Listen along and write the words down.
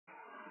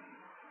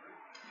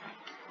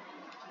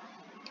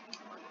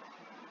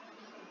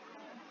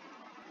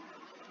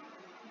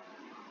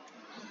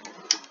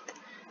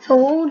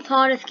Old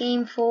hardest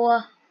game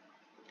for.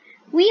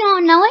 We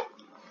all know it.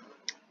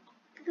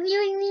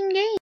 Viewing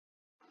game.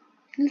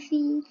 You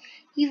see,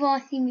 you've all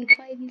seen me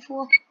play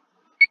before.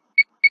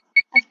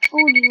 I've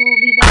told you we'll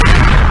be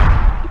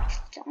back.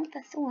 Stop,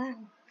 that's so loud.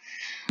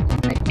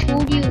 I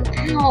told you.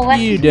 Ow,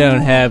 You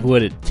don't have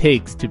what it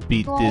takes to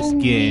beat this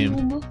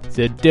game,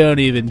 so don't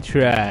even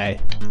try.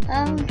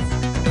 Well.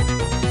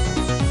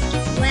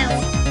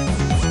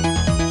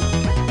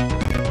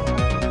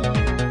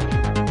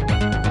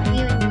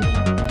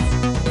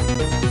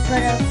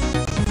 But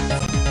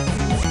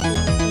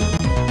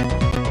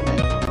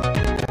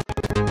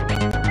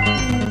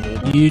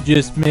You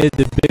just made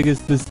the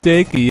biggest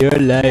mistake of your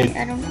life.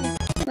 I don't know.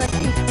 Let's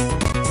see.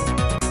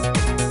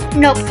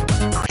 Nope.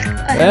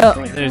 Well,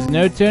 there's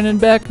no turning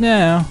back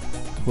now.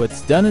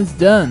 What's done is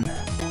done.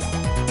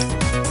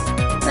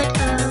 But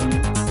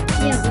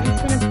yeah, we're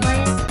just gonna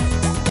play it.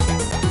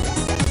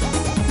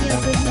 See how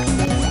good you can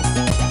do.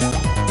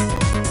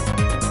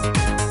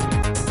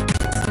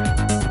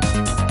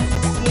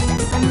 And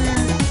I'm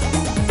gonna.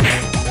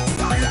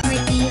 This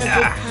might be a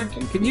good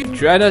content. Can you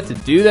try not to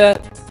do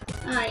that?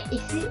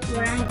 Is it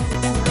right?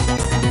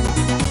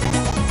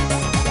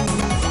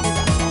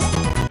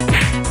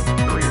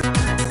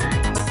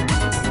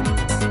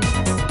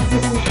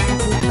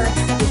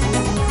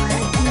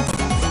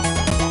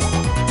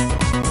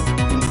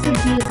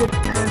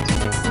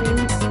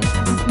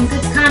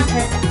 Good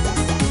content.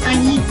 I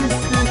need good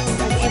content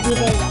like every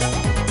day.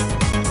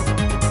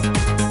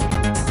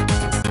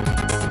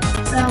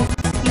 So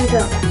here we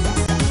go.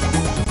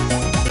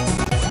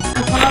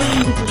 I'm probably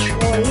going to be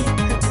destroyed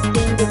because the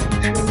game gets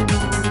destroyed.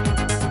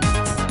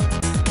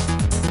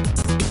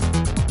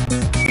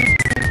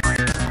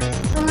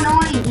 It's so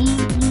annoying.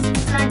 You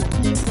can't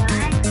see his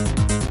flag.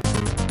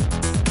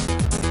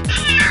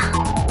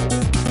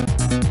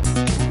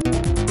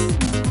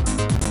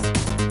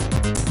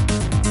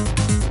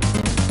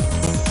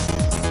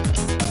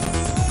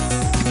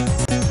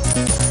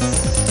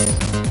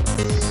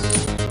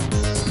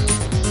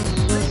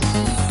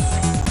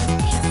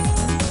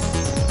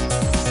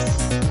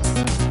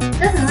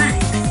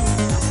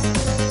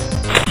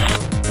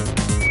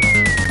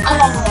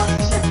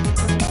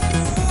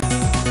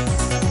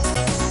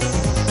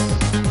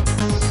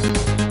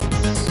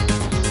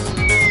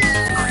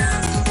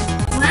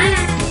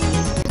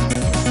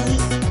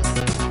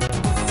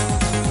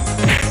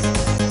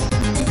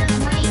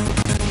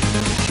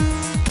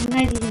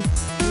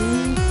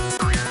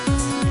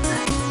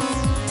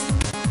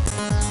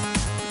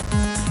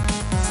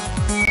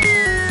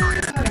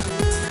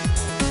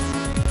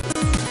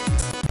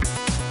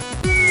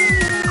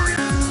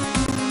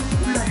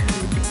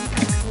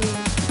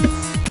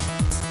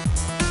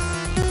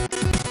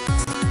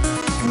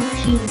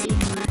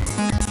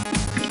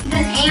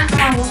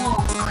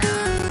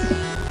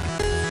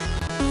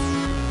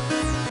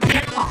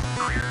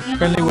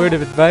 Friendly word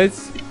of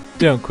advice,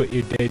 don't quit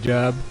your day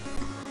job.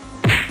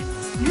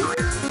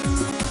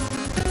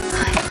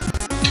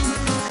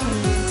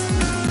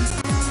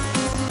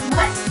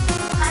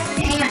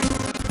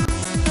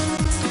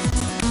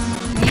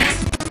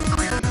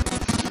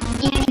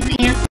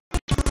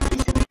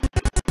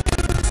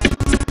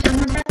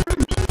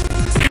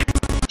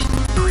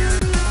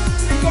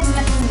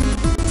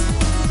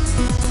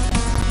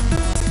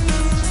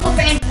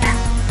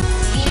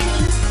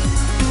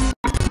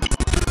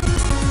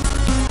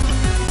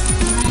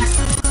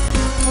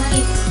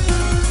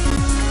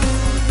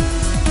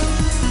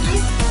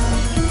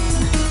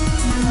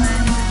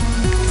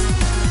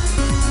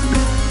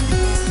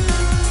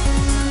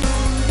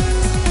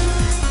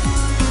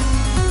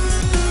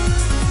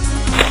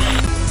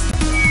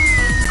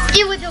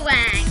 It was a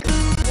lag.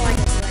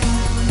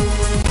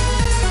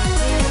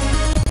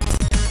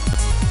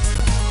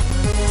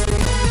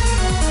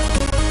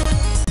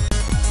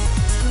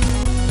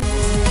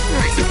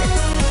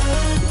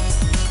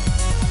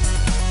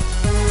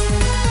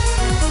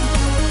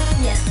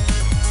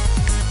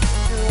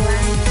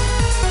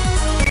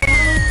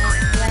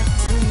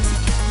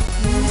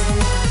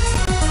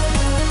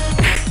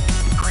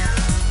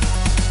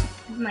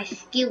 My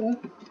skill,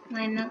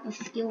 my amount of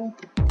skill.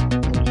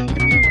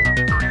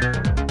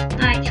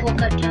 Alright,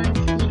 shortcut time.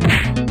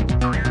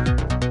 Alright,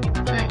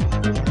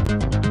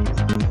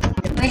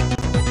 wait.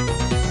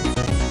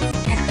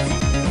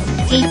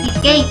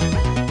 Escape.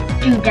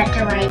 Dude, that's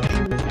alright.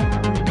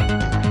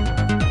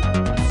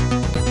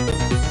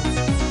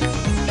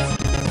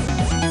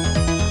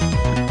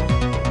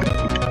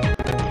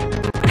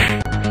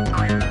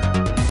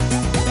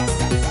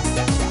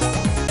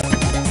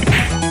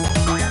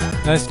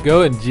 Nice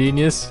going,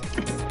 genius.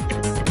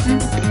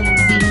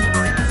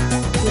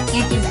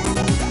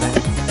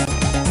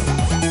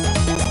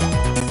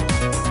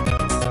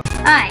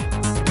 Alright,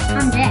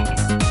 I'm dead.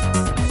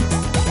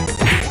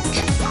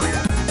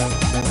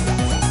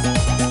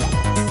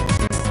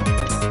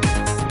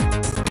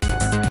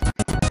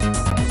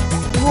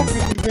 I hope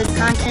this is good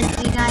content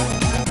for you guys.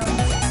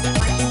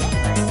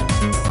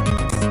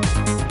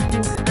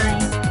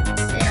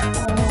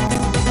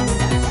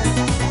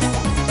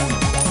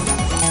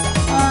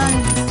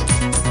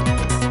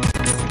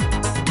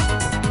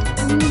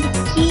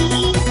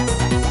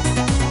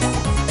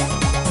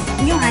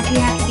 You don't actually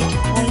have to get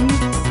your coins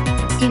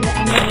to the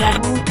end of the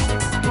level,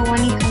 but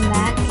when you come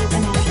back, you're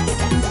gonna have to get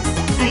them.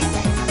 Alright,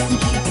 you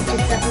can't get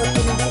this level if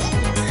you don't get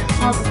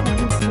all the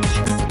coins to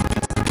show.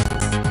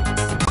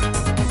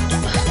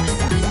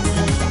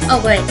 Oh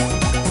wait,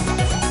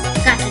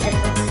 got to this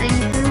little thing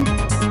through.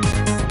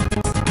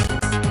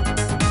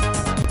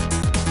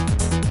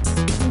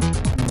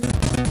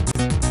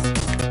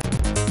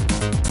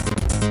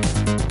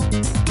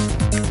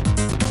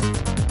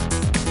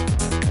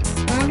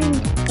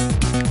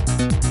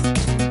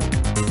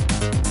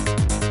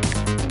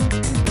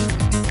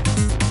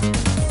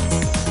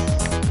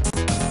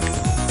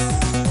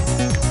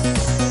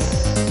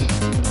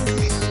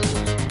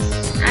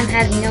 I'm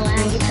having no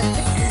idea of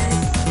the ad.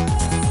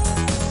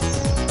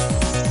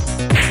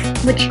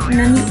 Which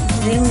none,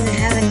 they don't even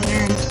have any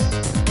ads.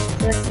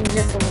 So this is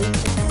just a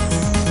waste of time.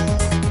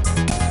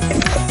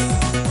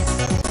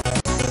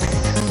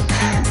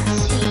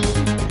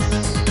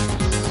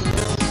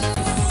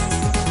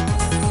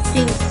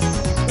 Hey,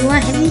 you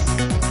want to hit me?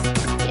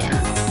 Yeah.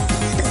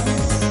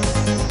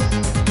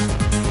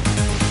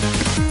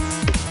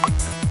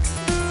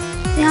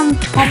 See how I'm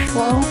top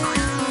low?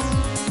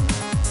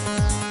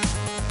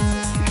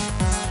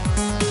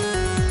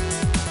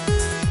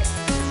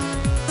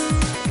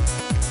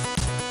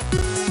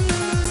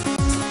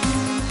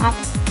 Pop,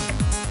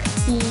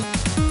 E,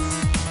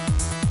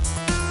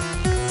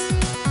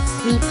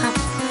 repop.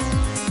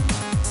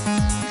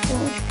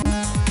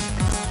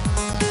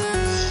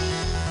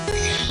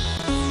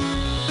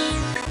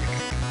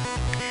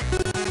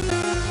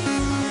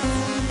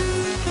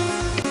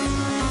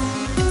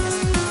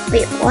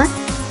 Wait, what?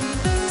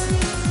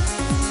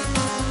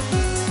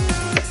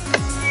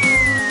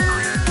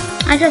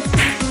 I just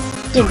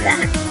did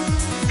that.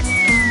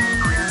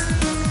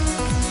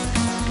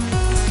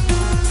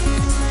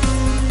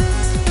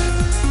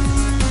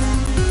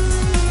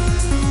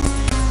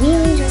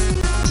 Really just...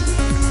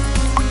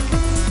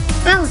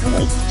 That was a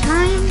waste of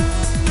time.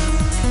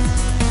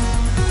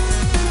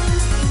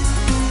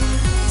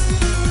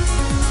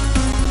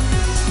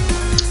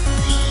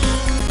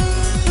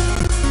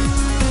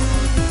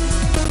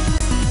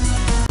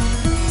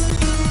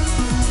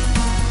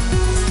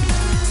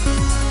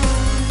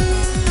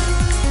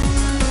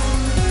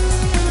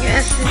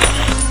 Yes, this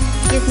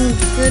gives me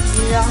good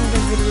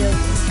longer videos,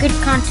 good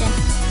content.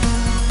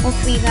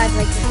 Hopefully you guys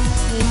like this.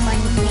 You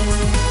find the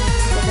game.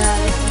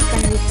 It's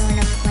going to be filling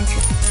up a bunch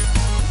of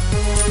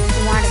a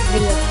lot of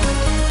video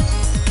content.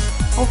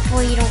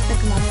 Hopefully you don't think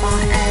I'm a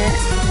bot at it.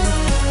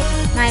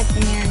 In my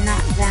opinion, I'm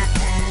not that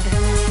bad.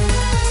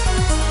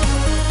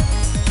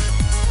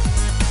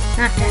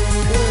 Not that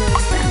good,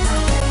 but I'm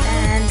not that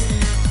bad.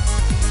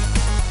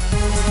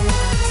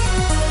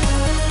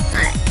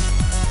 Alright.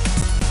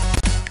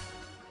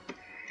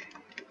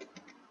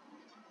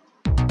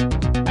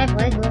 By the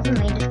way, whoever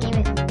made this game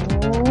is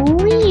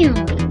really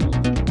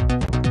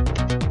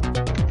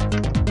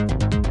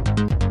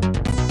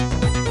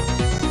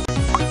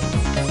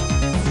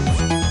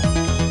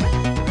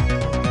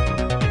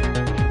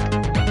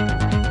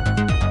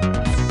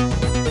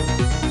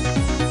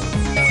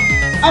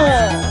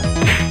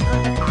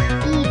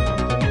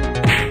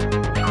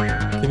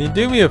Can you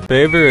do me a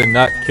favor and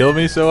not kill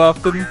me so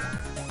often?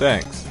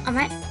 Thanks. I'm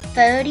at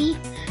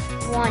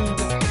 31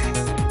 deaths.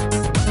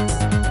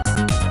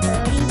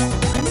 31.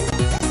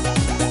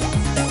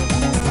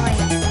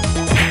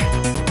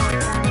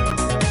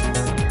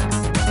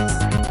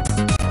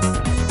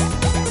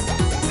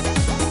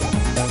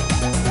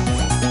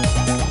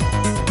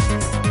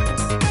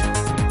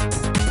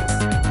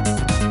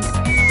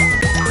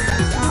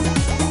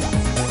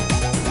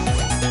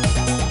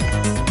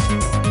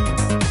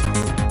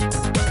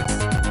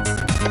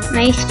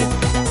 Nice.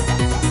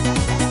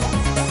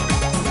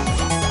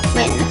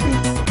 Wait, nothing.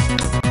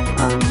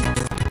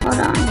 Hold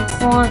on.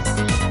 Pause.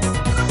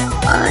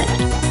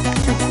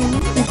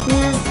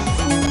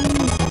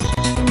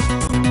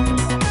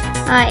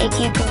 Alright, it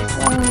can't go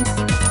forward.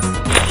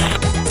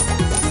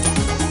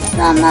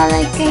 Some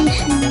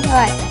location.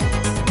 Alright.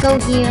 Go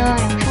here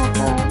and talk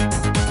up.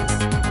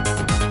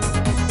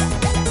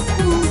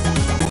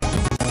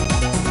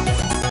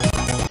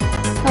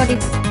 Already.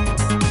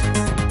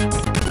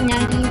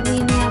 Now do you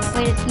believe me? I've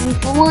played this game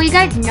before. Well, you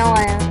guys know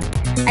I've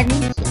played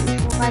this game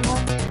before, by the way.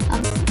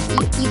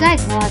 You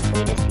guys know I've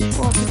played this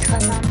before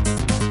because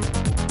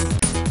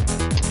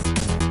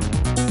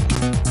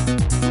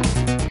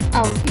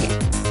oh yeah,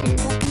 it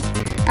is open.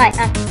 Alright,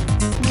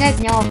 you guys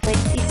know I've played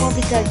this before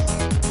because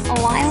a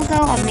while ago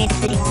I made a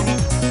video on it.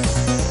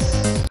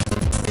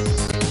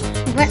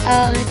 But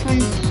this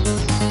one's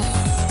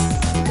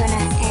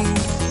gonna end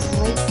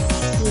right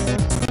here,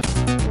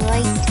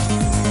 right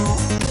now.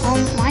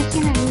 Why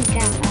can't I move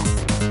down that?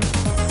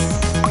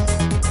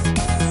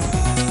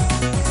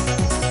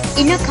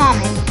 In the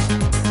comments,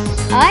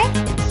 alright?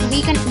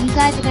 You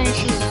guys are gonna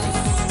choose.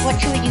 What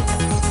should we do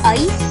first?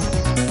 Ice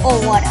or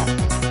water?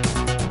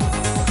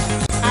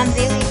 I'm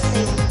very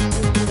excited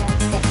to do that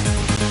thing.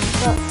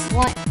 But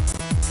what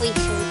place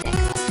should we pick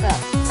up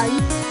first?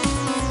 Ice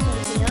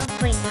over here,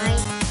 pretty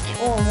nice,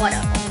 or water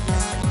over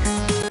here, pretty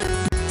nice.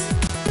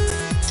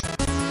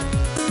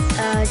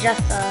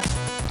 just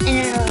in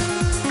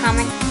a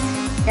comment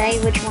say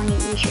which one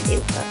we should do.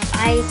 But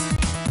I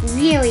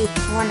really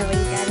wonder what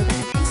you guys are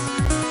gonna think.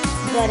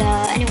 But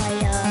anyway,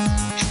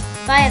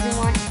 bye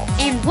everyone.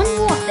 And one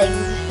more thing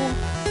before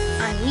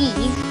I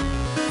leave.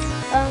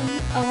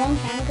 A long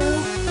time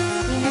ago,